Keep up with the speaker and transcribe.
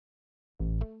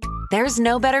There's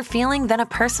no better feeling than a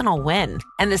personal win.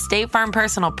 And the State Farm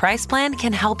Personal Price Plan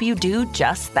can help you do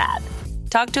just that.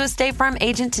 Talk to a State Farm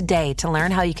agent today to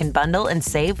learn how you can bundle and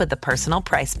save with the Personal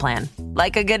Price Plan.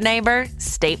 Like a good neighbor,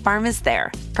 State Farm is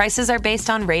there. Prices are based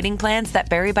on rating plans that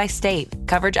vary by state.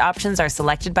 Coverage options are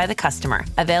selected by the customer.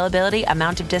 Availability,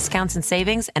 amount of discounts and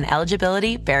savings, and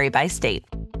eligibility vary by state.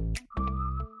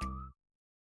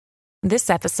 This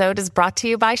episode is brought to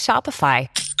you by Shopify.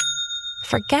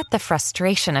 Forget the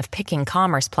frustration of picking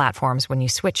commerce platforms when you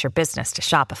switch your business to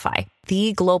Shopify,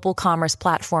 the global commerce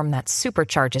platform that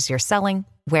supercharges your selling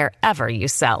wherever you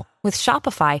sell. With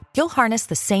Shopify, you'll harness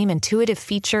the same intuitive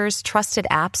features, trusted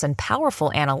apps, and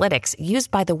powerful analytics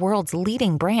used by the world's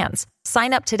leading brands.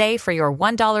 Sign up today for your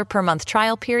 $1 per month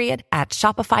trial period at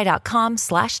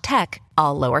shopify.com/tech,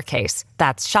 all lowercase.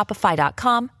 That's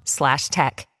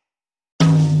shopify.com/tech.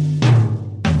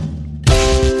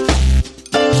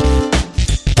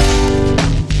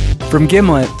 From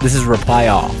Gimlet, this is Reply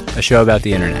All, a show about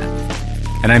the internet.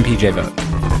 And I'm PJ Vogt.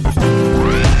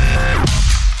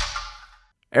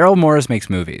 Errol Morris makes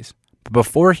movies, but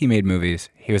before he made movies,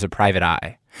 he was a private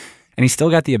eye. And he's still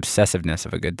got the obsessiveness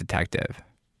of a good detective,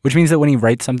 which means that when he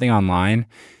writes something online,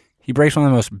 he breaks one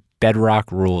of the most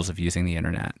bedrock rules of using the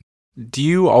internet. Do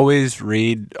you always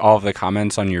read all of the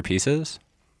comments on your pieces?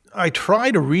 I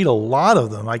try to read a lot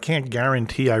of them. I can't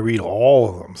guarantee I read all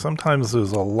of them. Sometimes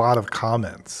there's a lot of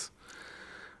comments.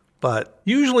 But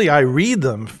usually I read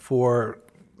them for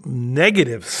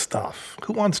negative stuff.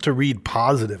 Who wants to read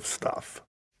positive stuff?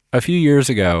 A few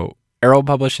years ago, Errol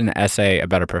published an essay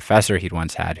about a professor he'd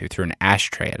once had who threw an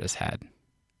ashtray at his head.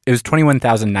 It was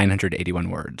 21,981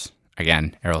 words.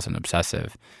 Again, Errol's an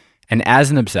obsessive. And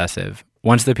as an obsessive,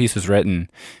 once the piece was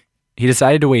written, he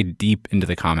decided to wade deep into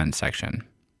the comments section,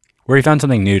 where he found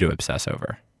something new to obsess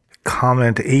over.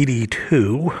 Comment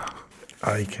 82.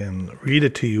 I can read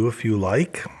it to you if you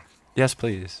like. Yes,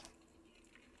 please.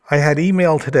 I had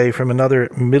email today from another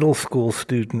middle school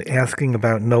student asking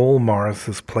about Noel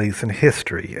Morris's place in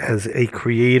history as a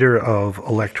creator of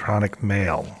electronic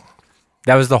mail.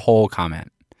 That was the whole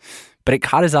comment. But it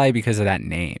caught his eye because of that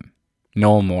name,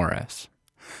 Noel Morris.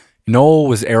 Noel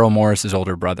was Errol Morris's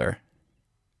older brother.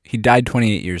 He died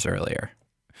 28 years earlier.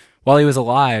 While he was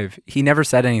alive, he never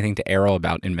said anything to Errol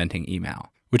about inventing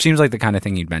email, which seems like the kind of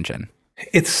thing you'd mention.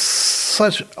 It's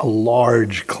such a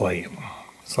large claim.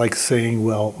 It's like saying,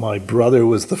 well, my brother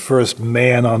was the first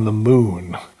man on the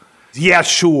moon. Yeah,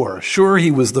 sure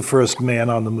he was the first man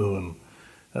on the moon.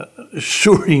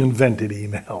 Sure he invented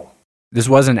email. This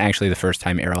wasn't actually the first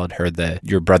time Errol had heard the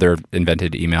 "your brother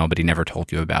invented email, but he never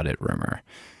told you about it" rumor.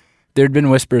 There'd been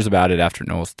whispers about it after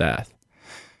Noel's death.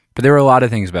 But there were a lot of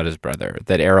things about his brother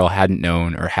that Errol hadn't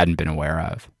known or hadn't been aware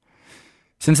of.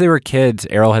 Since they were kids,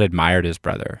 Errol had admired his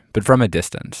brother, but from a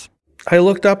distance. I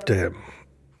looked up to him.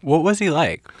 What was he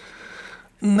like?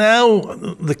 Now,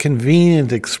 the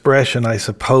convenient expression, I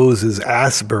suppose, is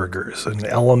Asperger's, an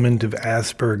element of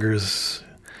Asperger's,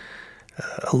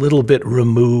 a little bit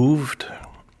removed.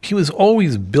 He was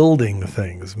always building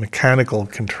things, mechanical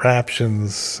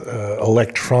contraptions,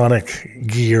 electronic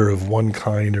gear of one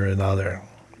kind or another.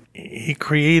 He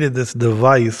created this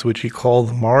device which he called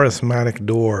the Morrismatic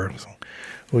door,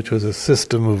 which was a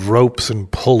system of ropes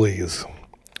and pulleys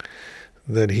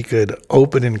that he could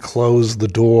open and close the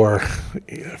door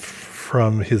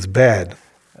from his bed.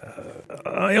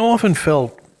 I often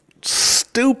felt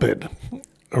stupid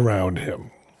around him.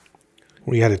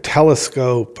 We had a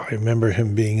telescope. I remember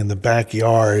him being in the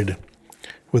backyard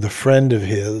with a friend of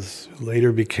his, who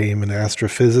later became an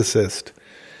astrophysicist,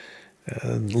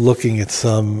 looking at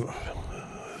some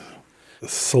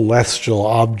celestial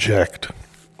object.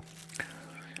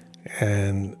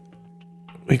 And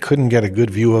we couldn't get a good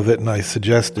view of it, and I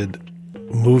suggested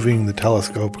moving the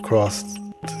telescope across to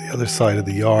the other side of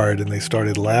the yard, and they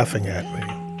started laughing at me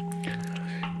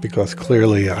because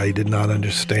clearly I did not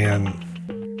understand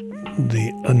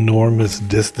the enormous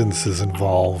distances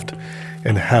involved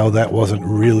and how that wasn't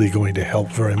really going to help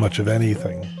very much of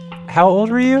anything. How old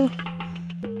were you?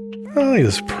 Well, he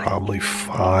was probably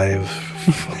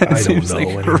 5. I don't seems know like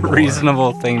anymore. a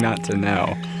reasonable thing not to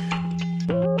know.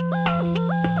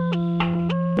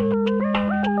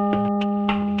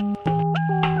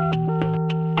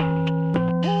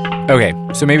 Okay,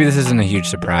 so maybe this isn't a huge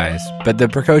surprise, but the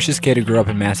precocious kid who grew up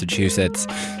in Massachusetts,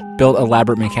 built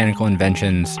elaborate mechanical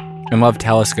inventions, and loved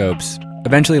telescopes,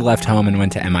 eventually left home and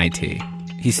went to MIT.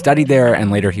 He studied there and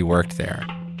later he worked there.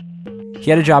 He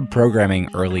had a job programming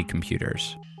early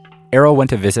computers. Errol went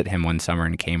to visit him one summer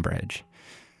in Cambridge.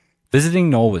 Visiting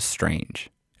Noel was strange.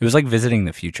 It was like visiting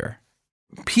the future.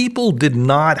 people did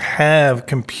not have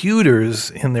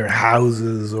computers in their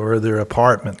houses or their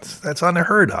apartments. That's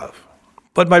unheard of.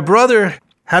 But my brother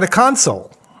had a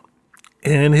console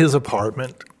in his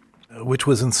apartment, which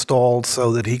was installed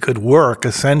so that he could work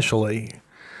essentially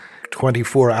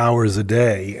 24 hours a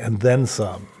day and then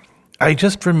some. I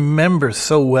just remember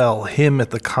so well him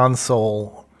at the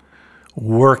console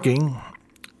working.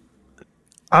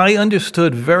 I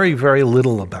understood very, very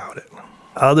little about it,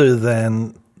 other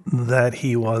than that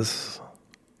he was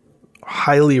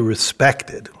highly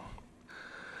respected.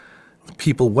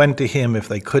 People went to him if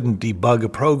they couldn't debug a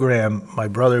program. My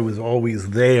brother was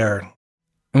always there.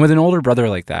 And with an older brother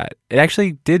like that, it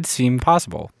actually did seem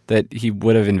possible that he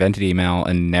would have invented email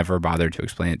and never bothered to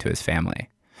explain it to his family.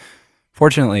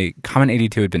 Fortunately, Comment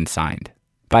 82 had been signed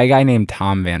by a guy named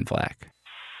Tom Van Vleck.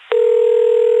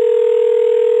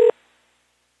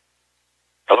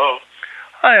 Hello?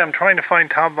 Hi, I'm trying to find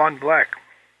Tom Van Vleck.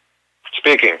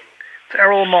 Speaking. It's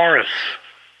Errol Morris.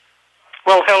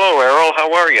 Well, hello, Errol.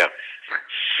 How are you?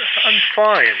 I'm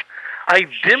fine. I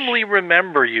dimly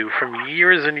remember you from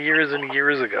years and years and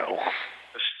years ago.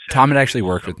 Tom had actually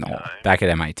worked with Noel back at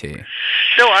MIT.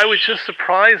 No, I was just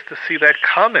surprised to see that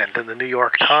comment in the New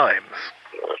York Times.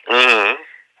 Mm-hmm.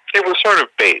 It was sort of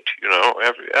bait, you know.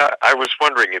 I was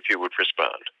wondering if you would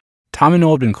respond. Tom and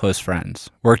Noel had been close friends,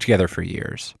 worked together for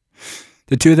years.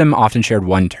 The two of them often shared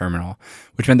one terminal,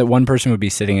 which meant that one person would be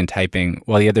sitting and typing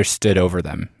while the other stood over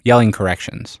them, yelling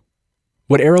corrections.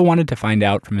 What Errol wanted to find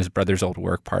out from his brother's old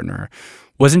work partner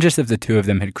wasn't just if the two of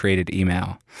them had created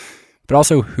email, but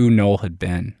also who Noel had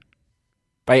been.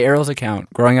 By Errol's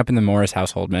account, growing up in the Morris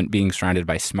household meant being surrounded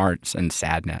by smarts and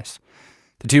sadness.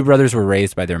 The two brothers were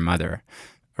raised by their mother,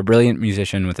 a brilliant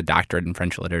musician with a doctorate in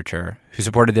French literature, who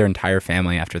supported their entire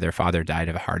family after their father died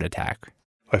of a heart attack.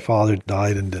 My father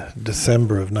died in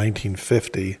December of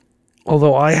 1950.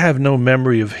 Although I have no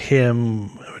memory of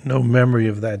him, no memory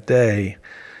of that day,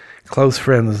 close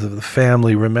friends of the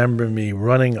family remember me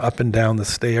running up and down the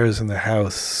stairs in the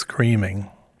house screaming.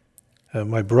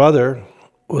 My brother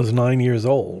was 9 years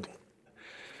old.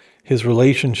 His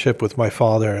relationship with my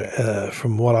father,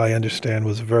 from what I understand,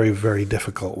 was a very, very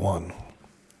difficult one.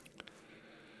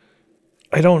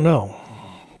 I don't know.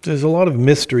 There's a lot of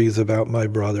mysteries about my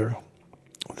brother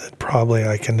that probably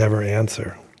I can never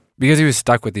answer. Because he was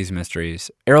stuck with these mysteries,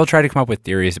 Errol tried to come up with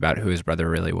theories about who his brother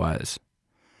really was.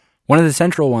 One of the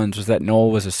central ones was that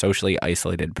Noel was a socially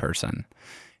isolated person.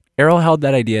 Errol held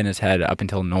that idea in his head up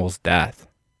until Noel's death.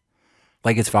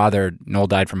 Like his father, Noel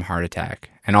died from a heart attack,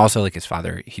 and also like his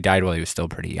father, he died while he was still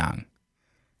pretty young.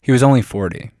 He was only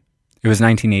 40. It was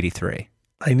 1983.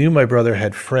 I knew my brother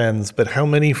had friends, but how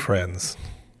many friends?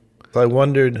 I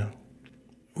wondered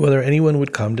whether anyone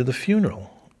would come to the funeral.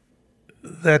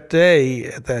 That day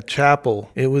at that chapel,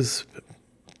 it was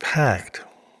packed.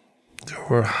 There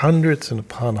were hundreds and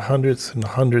upon hundreds and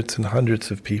hundreds and hundreds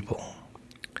of people,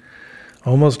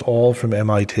 almost all from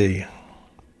MIT.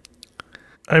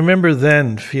 I remember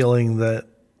then feeling that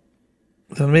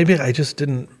maybe I just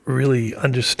didn't really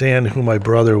understand who my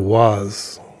brother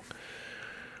was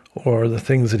or the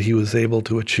things that he was able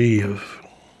to achieve.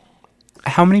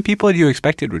 How many people had you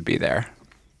expected would be there?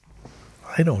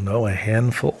 I don't know, a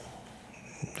handful.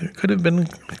 There could have been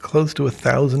close to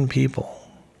 1,000 people.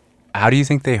 How do you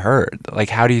think they heard? Like,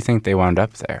 how do you think they wound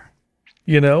up there?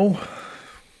 You know,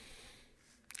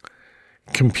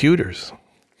 computers.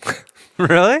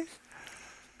 Really?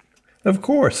 Of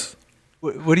course.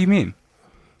 What do you mean?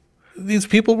 These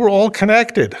people were all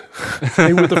connected.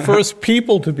 They were the first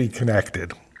people to be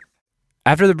connected.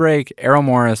 After the break, Errol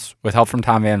Morris, with help from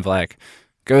Tom Van Vleck,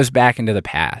 goes back into the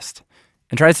past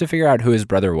and tries to figure out who his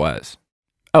brother was.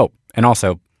 Oh, and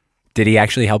also, did he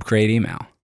actually help create email?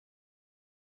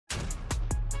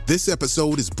 This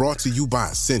episode is brought to you by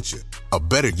Essentia. A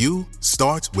better you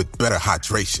starts with better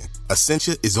hydration.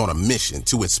 Essentia is on a mission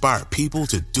to inspire people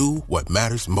to do what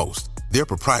matters most. Their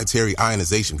proprietary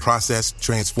ionization process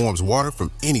transforms water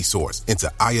from any source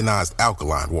into ionized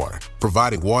alkaline water,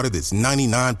 providing water that's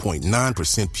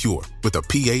 99.9% pure with a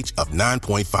pH of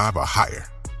 9.5 or higher.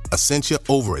 Essentia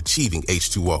Overachieving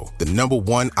H2O, the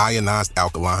 #1 ionized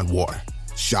alkaline water.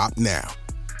 Shop now.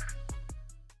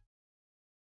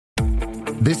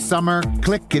 This summer,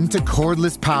 click into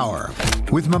cordless power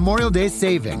with Memorial Day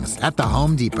savings at the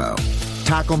Home Depot.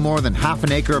 Tackle more than half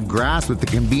an acre of grass with the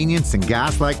convenience and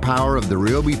gas-like power of the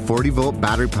Ryobi 40-volt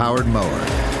battery-powered mower.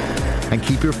 And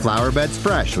keep your flower beds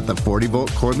fresh with the 40-volt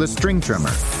cordless string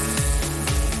trimmer.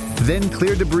 Then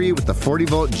clear debris with the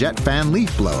 40-volt jet fan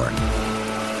leaf blower.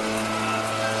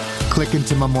 Click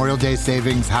into Memorial Day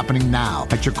savings happening now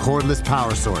at your cordless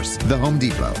power source, the Home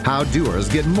Depot. How doers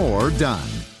get more done.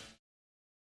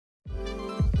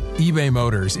 eBay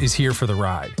Motors is here for the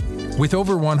ride. With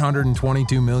over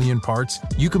 122 million parts,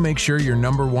 you can make sure your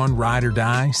number one ride or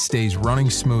die stays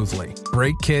running smoothly.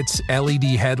 Brake kits, LED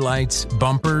headlights,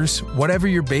 bumpers, whatever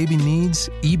your baby needs,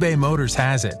 eBay Motors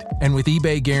has it. And with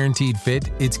eBay Guaranteed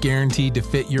Fit, it's guaranteed to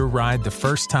fit your ride the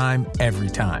first time, every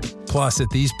time. Plus,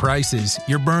 at these prices,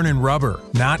 you're burning rubber,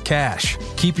 not cash.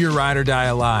 Keep your ride or die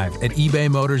alive at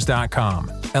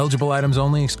ebaymotors.com. Eligible items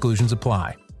only. Exclusions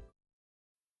apply.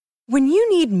 When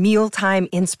you need mealtime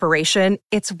inspiration,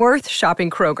 it's worth shopping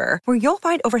Kroger, where you'll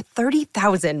find over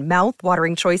 30,000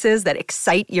 mouth-watering choices that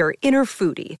excite your inner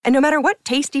foodie. And no matter what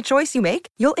tasty choice you make,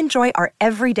 you'll enjoy our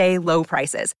everyday low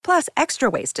prices, plus extra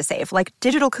ways to save, like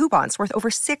digital coupons worth over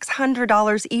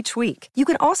 $600 each week. You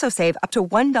can also save up to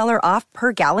 $1 off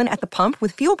per gallon at the pump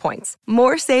with fuel points.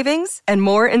 More savings and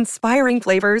more inspiring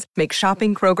flavors make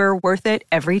shopping Kroger worth it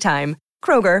every time.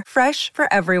 Kroger, fresh for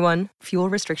everyone. Fuel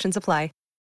restrictions apply.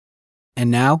 And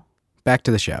now, back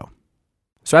to the show.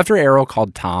 So after Errol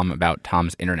called Tom about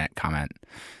Tom's internet comment,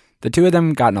 the two of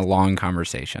them got in a long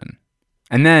conversation.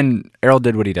 And then Errol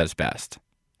did what he does best.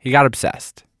 He got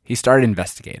obsessed. He started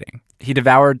investigating. He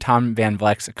devoured Tom Van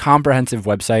Vleck's comprehensive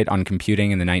website on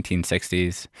computing in the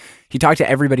 1960s. He talked to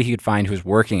everybody he could find who was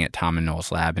working at Tom and Noel's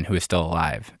lab and who was still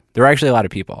alive. There were actually a lot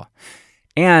of people.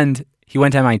 And he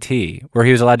went to MIT, where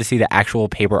he was allowed to see the actual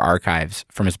paper archives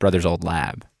from his brother's old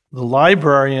lab. The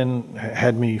librarian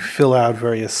had me fill out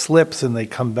various slips, and they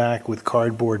come back with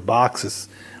cardboard boxes.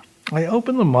 I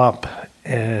open them up,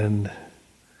 and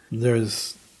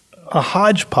there's a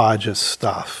hodgepodge of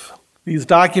stuff. These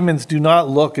documents do not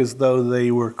look as though they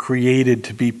were created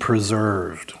to be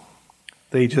preserved.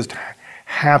 They just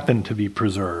happen to be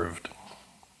preserved.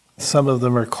 Some of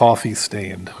them are coffee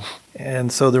stained.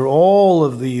 And so there are all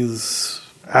of these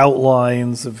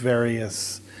outlines of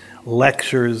various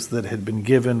lectures that had been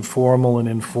given, formal and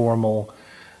informal.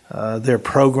 Their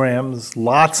programs,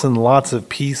 lots and lots of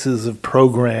pieces of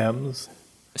programs.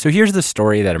 So here's the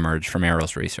story that emerged from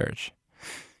Errol's research.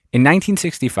 In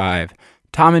 1965,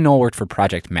 Tom and Noel worked for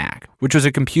Project Mac, which was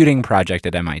a computing project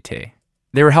at MIT.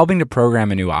 They were helping to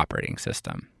program a new operating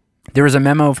system. There was a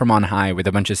memo from on high with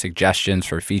a bunch of suggestions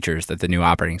for features that the new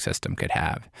operating system could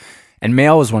have. And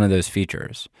mail was one of those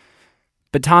features.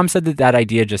 But Tom said that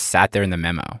idea just sat there in the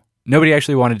memo. Nobody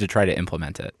actually wanted to try to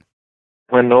implement it.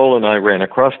 When Noel and I ran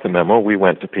across the memo, we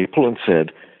went to people and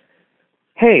said,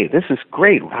 "Hey, this is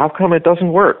great. How come it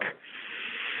doesn't work?"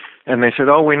 And they said,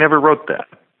 "Oh, we never wrote that.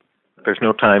 There's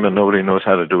no time and nobody knows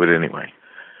how to do it anyway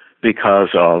because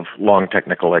of long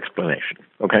technical explanation."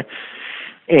 Okay?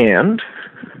 And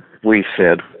we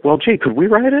said, "Well, gee, could we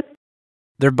write it?"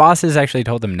 Their bosses actually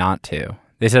told them not to.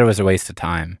 They said it was a waste of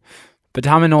time. But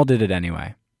Tom and Noel did it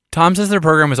anyway. Tom says their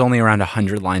program was only around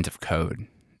 100 lines of code.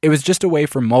 It was just a way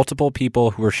for multiple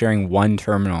people who were sharing one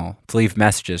terminal to leave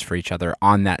messages for each other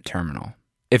on that terminal.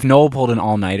 If Noel pulled an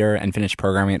all-nighter and finished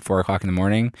programming at 4 o'clock in the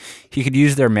morning, he could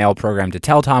use their mail program to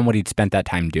tell Tom what he'd spent that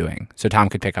time doing, so Tom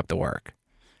could pick up the work.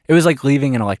 It was like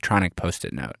leaving an electronic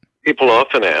Post-it note. People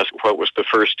often ask, what was the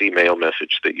first email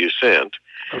message that you sent?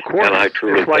 Of course. And I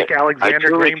truly it's like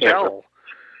Alexander Graham Bell.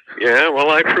 Yeah, well,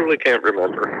 I truly can't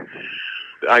remember.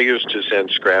 I used to send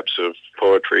scraps of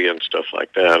poetry and stuff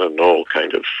like that, and Noel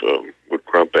kind of would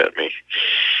grump at me,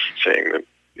 saying that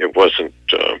it wasn't,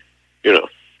 it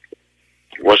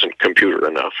wasn't computer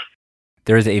enough.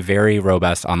 There is a very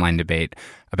robust online debate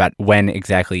about when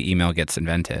exactly email gets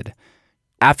invented.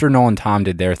 After Noel and Tom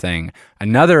did their thing,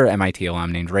 another MIT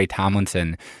alum named Ray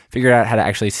Tomlinson figured out how to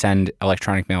actually send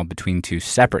electronic mail between two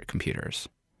separate computers.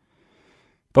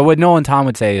 But what Noel and Tom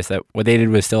would say is that what they did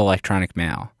was still electronic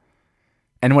mail.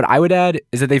 And what I would add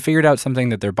is that they figured out something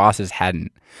that their bosses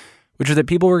hadn't, which was that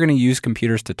people were going to use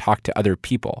computers to talk to other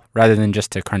people rather than just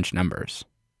to crunch numbers.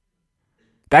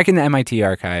 Back in the MIT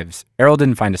archives, Errol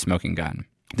didn't find a smoking gun.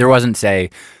 There wasn't, say,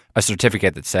 a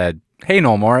certificate that said, "Hey,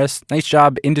 Noel Morris, nice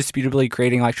job indisputably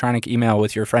creating electronic email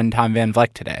with your friend Tom Van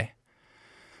Vleck today."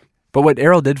 But what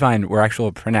Errol did find were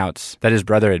actual printouts that his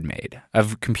brother had made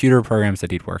of computer programs that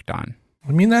he'd worked on.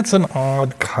 I mean, that's an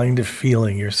odd kind of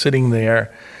feeling. You're sitting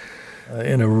there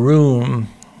in a room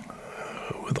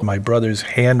with my brother's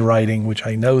handwriting, which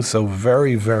I know so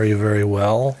very, very, very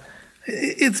well.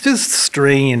 It's just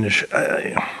strange.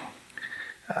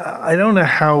 I don't know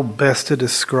how best to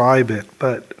describe it,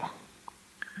 but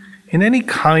in any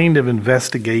kind of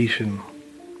investigation,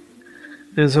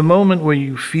 there's a moment where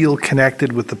you feel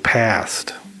connected with the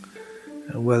past,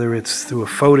 whether it's through a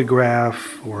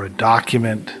photograph or a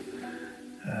document.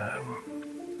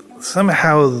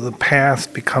 Somehow the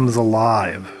past becomes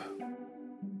alive.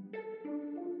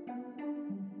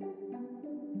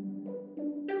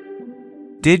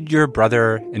 Did your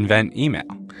brother invent email?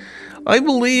 I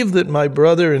believe that my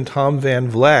brother and Tom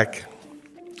Van Vleck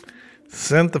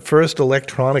sent the first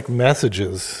electronic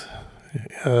messages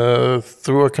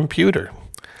through a computer.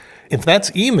 If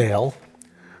that's email,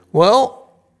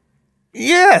 well,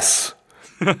 yes.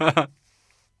 I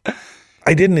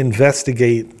didn't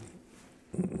investigate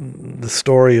the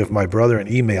story of my brother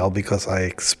and email because I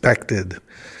expected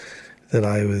that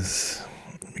I was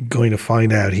going to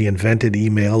find out he invented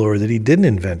email or that he didn't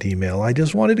invent email. I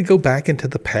just wanted to go back into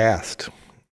the past.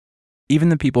 Even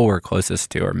the people we're closest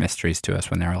to are mysteries to us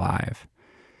when they're alive.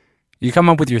 You come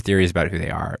up with your theories about who they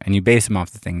are, and you base them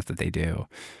off the things that they do.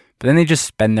 But then they just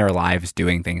spend their lives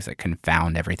doing things that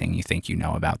confound everything you think you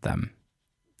know about them.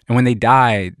 And when they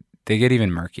die, they get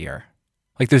even murkier.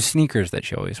 Like those sneakers that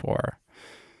she always wore.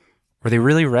 Were they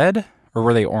really red, or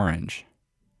were they orange?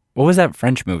 What was that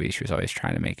French movie she was always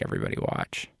trying to make everybody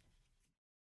watch?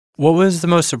 What was the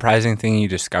most surprising thing you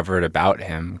discovered about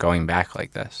him going back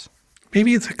like this?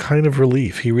 Maybe it's a kind of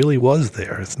relief. He really was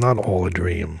there. It's not all a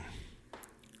dream.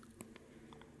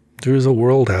 There is a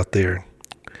world out there.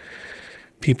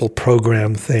 People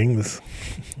program things.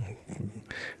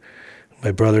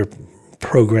 My brother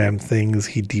programmed things.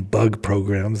 He debugged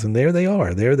programs, and there they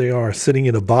are. There they are, sitting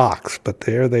in a box, but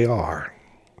there they are.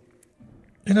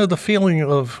 You know, the feeling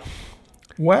of,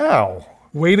 wow,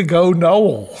 way to go,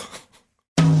 Noel.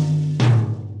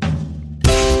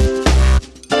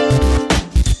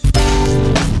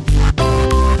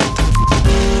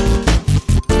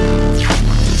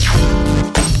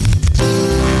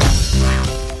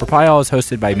 Reply All is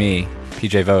hosted by me,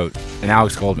 PJ Vogt, and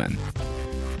Alex Goldman.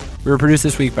 We were produced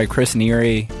this week by Chris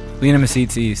Neary, Lena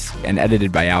Masitsis, and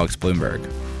edited by Alex Bloomberg.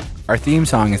 Our theme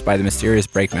song is by the mysterious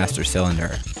Breakmaster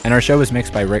Cylinder, and our show was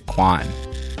mixed by Rick Kwan.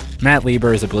 Matt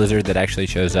Lieber is a blizzard that actually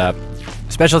shows up.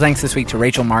 Special thanks this week to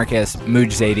Rachel Marcus, Mooj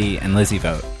Zadie, and Lizzie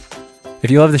Vogt. If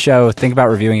you love the show, think about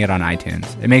reviewing it on iTunes.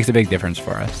 It makes a big difference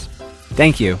for us.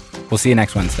 Thank you. We'll see you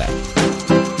next Wednesday.